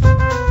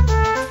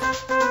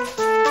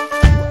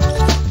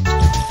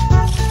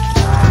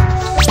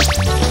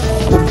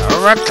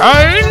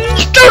 Hurricane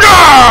Sushi!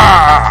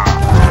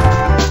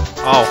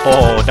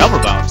 Oh, double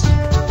bounce.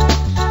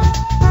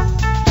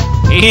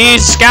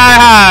 He's sky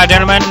high,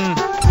 gentlemen.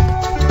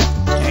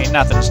 Ain't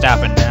nothing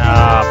stopping.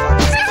 Oh,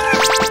 fuck.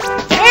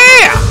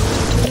 Yeah!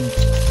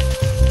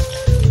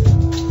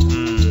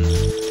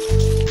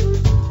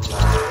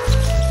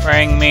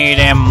 Bring me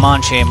them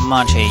munchy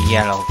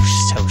yellow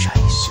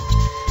sushis.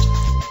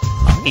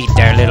 I'll eat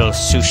their little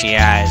sushi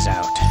eyes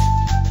out.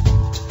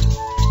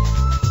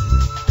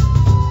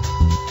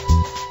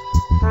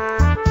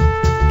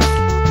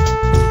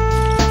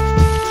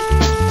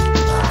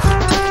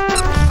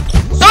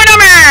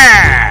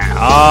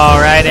 All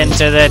right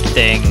into the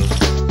thing.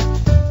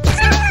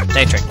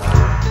 They tricked me.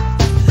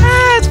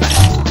 That's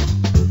fine.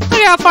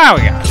 Look how far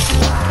we got.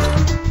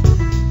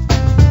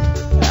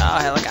 Oh,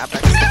 helicopter.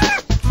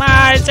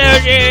 My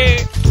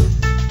sushi!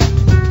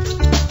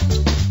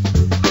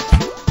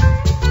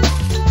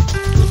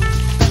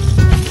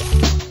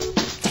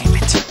 Damn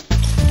it.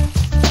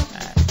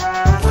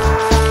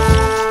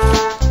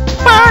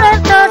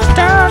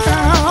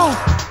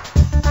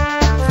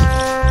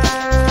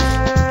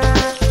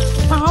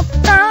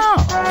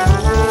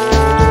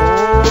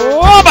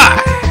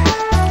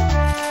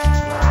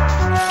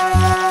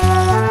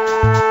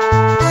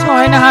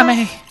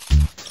 Soinami,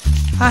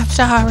 I'm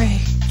sorry.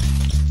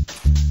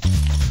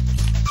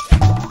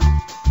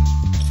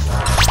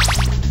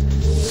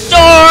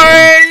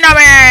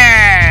 Soinami!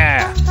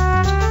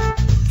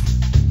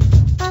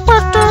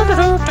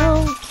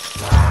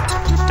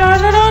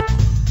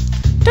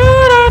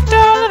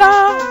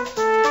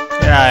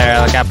 Get out of here,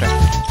 helicopter.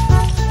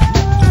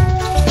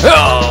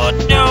 Oh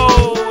no,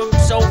 I'm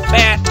so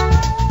fat.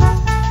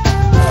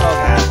 Oh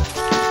god.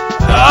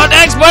 Oh,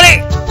 thanks, buddy!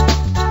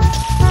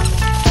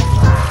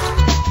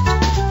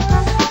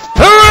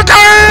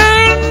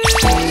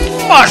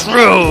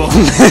 Mushroom!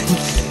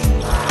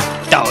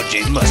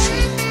 Doji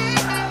Mushroom.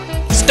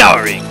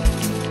 Starring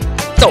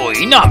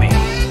Soinami.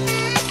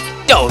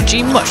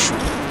 Doji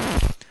Mushroom.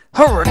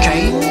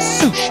 Hurricane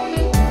Sushi.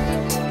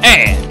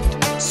 And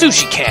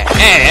Sushi Cat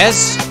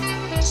as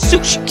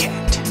Sushi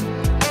Cat.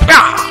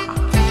 Ah!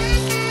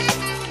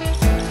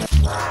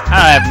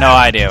 I have no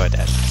idea what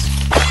that is.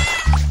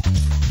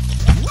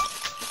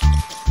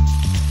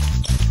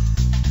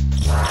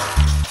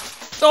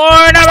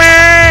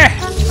 Soinami!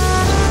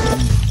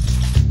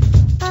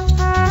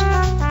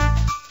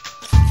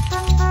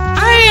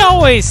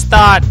 always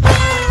thought...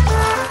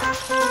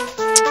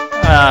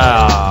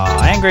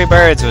 Oh, Angry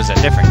Birds was a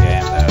different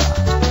game,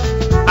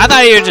 though. I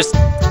thought you were just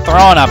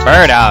throwing a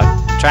bird out,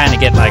 trying to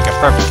get, like, a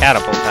perfect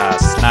catapult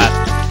toss. Not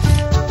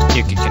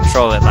you could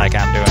control it like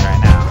I'm doing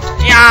right now.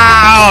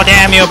 Yow!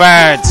 Damn you,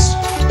 birds!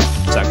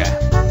 It's okay.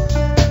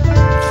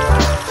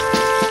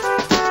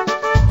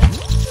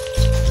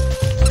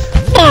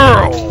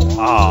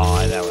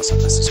 Oh, that was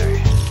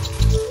unnecessary.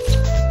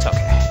 It's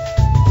okay.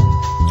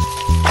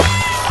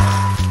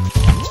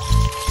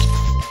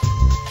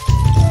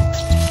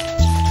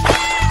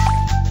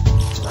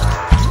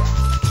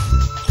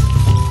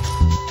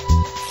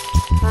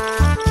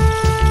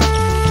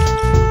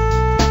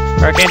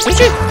 Hurricane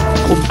Sushi?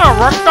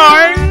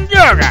 Hurricane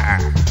Yoga!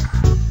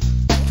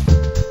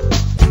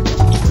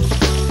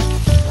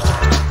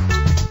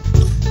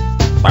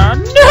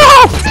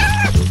 No!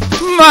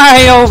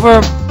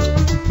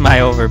 My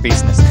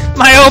overbeastness.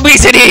 My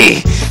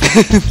obesity!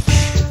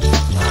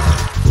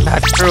 The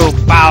true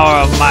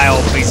power of my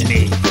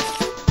obesity.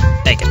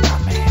 Take it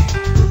from me.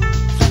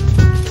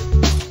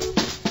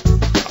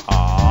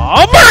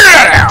 Oh,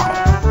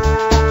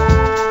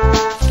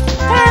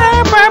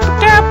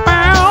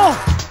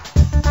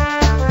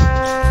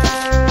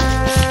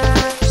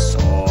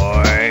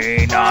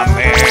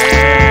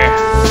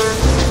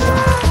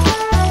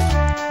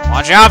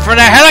 watch out for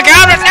the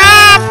helicopter!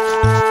 Stop!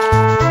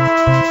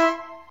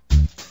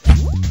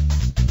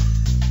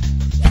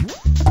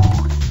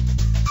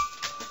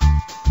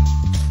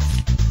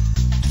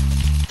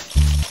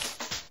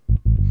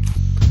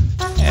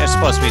 There's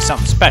supposed to be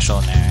something special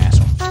in there,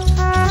 asshole.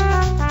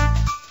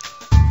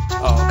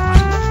 Oh, come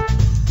on.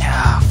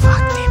 Oh,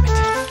 fuck, damn it.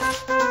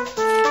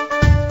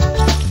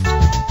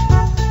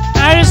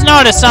 I just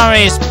noticed some of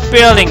these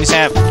buildings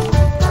have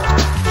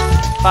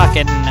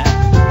fucking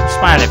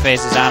smiley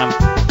faces on them.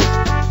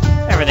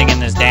 Everything in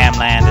this damn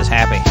land is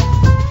happy.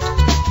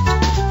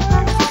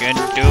 You can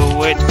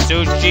do it,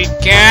 Sushi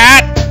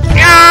Cat!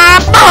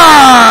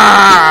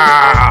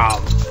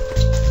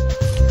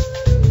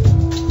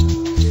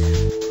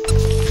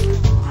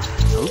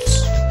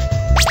 Oops.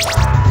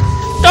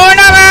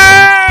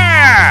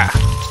 Dynamite!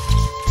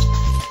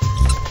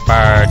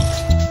 Bird.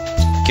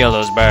 Kill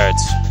those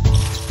birds.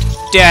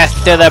 Death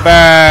to the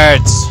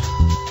birds!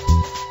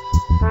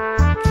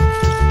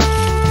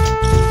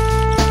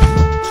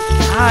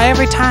 Ah,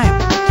 every time.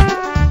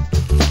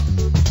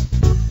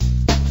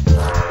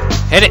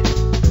 Hit it!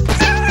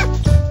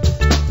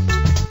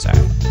 Sorry.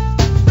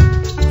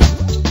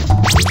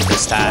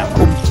 This time.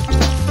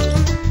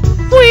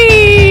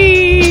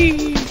 Whee!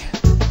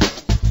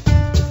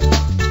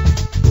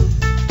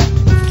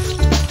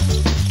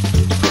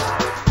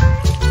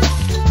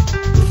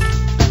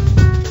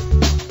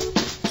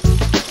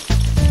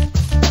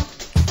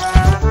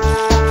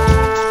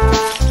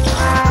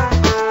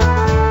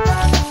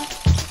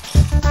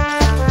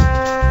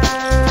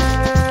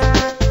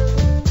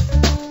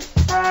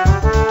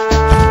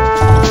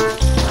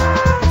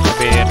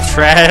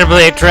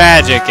 Incredibly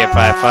tragic if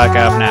I fuck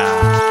up now.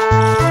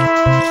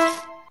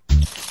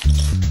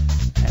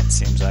 It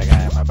seems like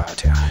I am about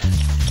to.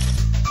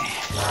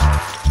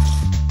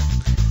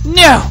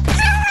 No!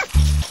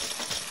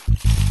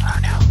 Oh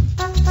no.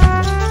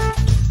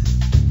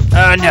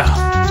 Oh no.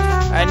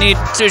 I need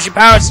sushi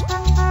powers.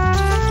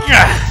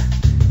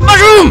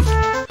 Mushroom!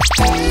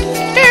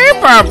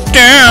 Pop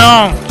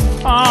down!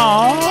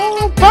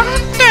 Oh, pop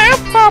down!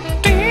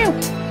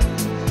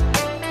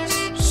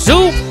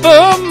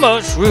 Super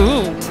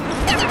mushroom.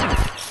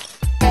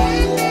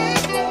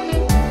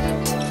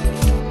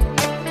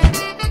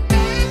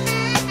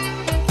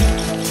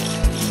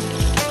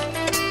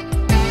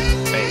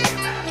 Babe.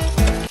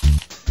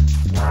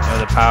 Know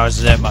the powers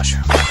of that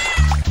mushroom.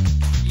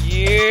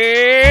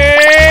 Yeah,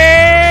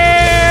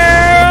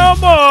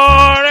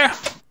 boy.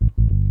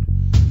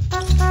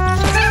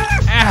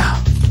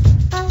 Ow.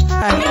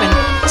 I've been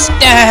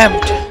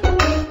stabbed.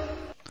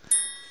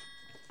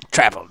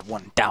 Traveled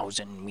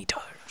 1,000 meters.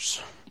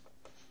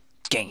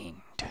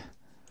 Gained.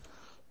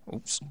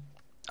 Oops.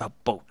 A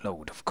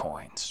boatload of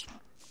coins.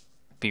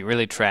 Be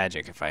really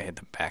tragic if I hit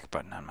the back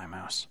button on my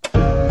mouse.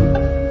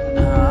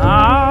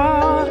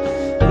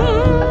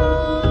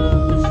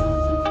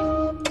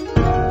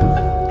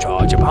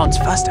 Charge your bounce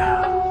faster.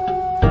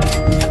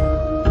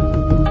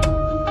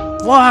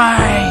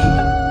 Why?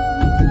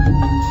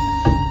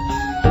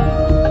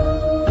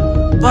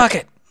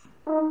 Bucket.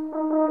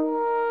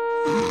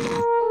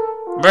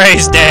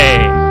 Race day.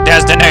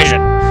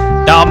 Destination.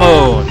 The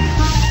moon.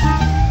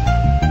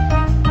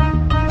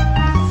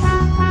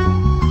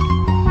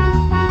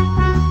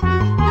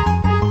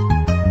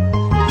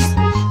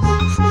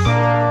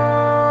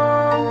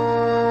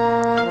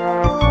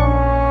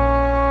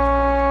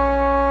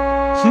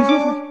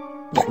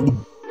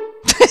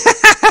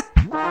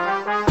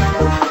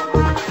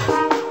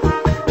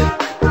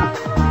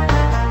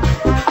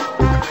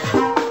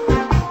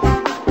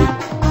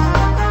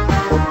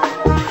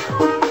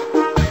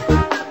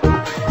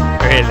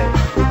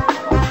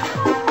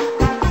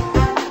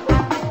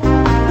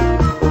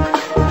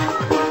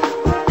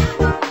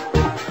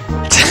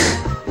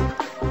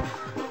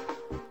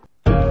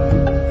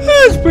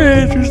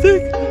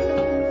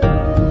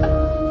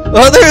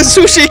 Other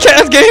Sushi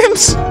Cat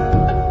games?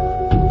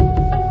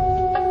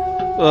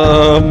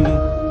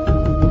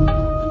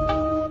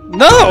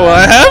 No,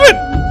 I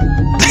haven't.